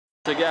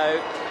To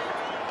go.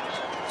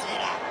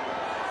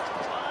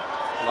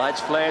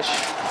 Lights flash,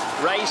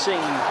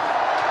 racing.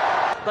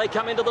 They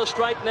come into the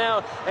straight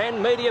now, and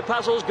Media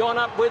Puzzle's gone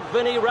up with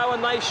Vinnie Rowe,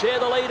 and they share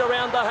the lead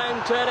around the home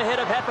turn ahead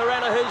of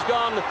Haparana, who's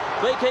gone.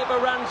 Beekeeper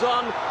runs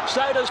on,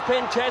 so does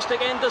Fantastic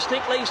and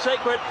Distinctly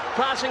Secret,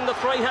 passing the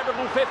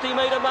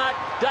 350-metre mark.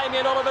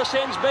 Damien Oliver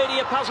sends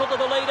Media Puzzle to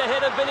the lead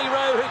ahead of Vinnie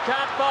Rowe, who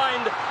can't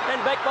find, and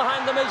back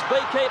behind them is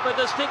Beekeeper,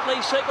 Distinctly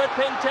Secret,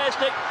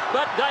 Fantastic,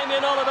 but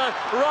Damien Oliver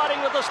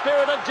riding with the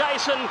spirit of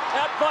Jason,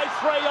 out by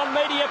 3 on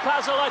Media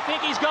Puzzle. I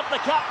think he's got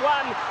the cup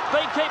one.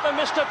 Beekeeper,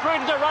 Mr.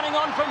 Prudent are running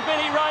on from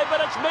Vinnie Rowe,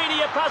 but it's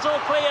Media Puzzle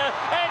clear,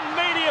 and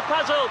Media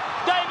Puzzle,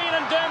 Damien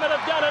and Dermot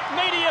have done it.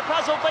 Media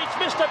Puzzle beats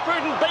Mr.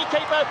 Prudent,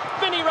 Beekeeper,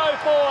 Vinnie Rowe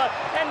 4,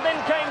 and then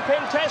came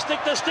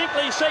Fantastic,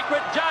 Distinctly Secret,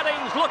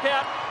 Jardine's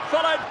Lookout,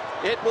 followed.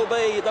 It will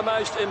be the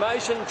most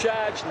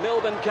emotion-charged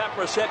Melbourne Cup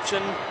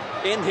reception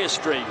in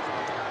history.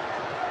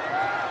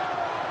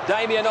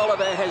 Damien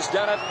Oliver has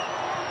done it.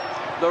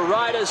 The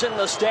riders in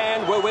the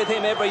stand were with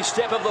him every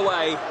step of the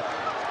way.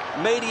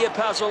 Media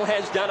Puzzle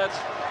has done it.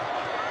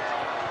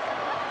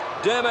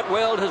 Dermot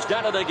Weld has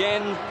done it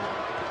again.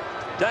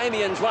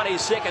 Damien's won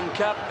his second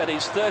cup at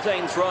his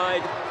 13th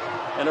ride,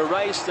 and a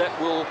race that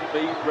will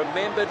be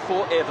remembered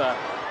forever.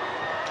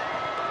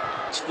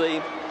 It's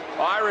the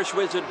Irish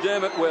wizard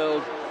Dermot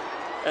Weld,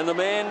 and the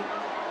man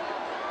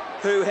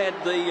who had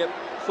the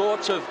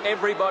thoughts of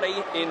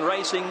everybody in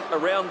racing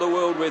around the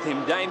world with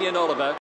him, Damien Oliver.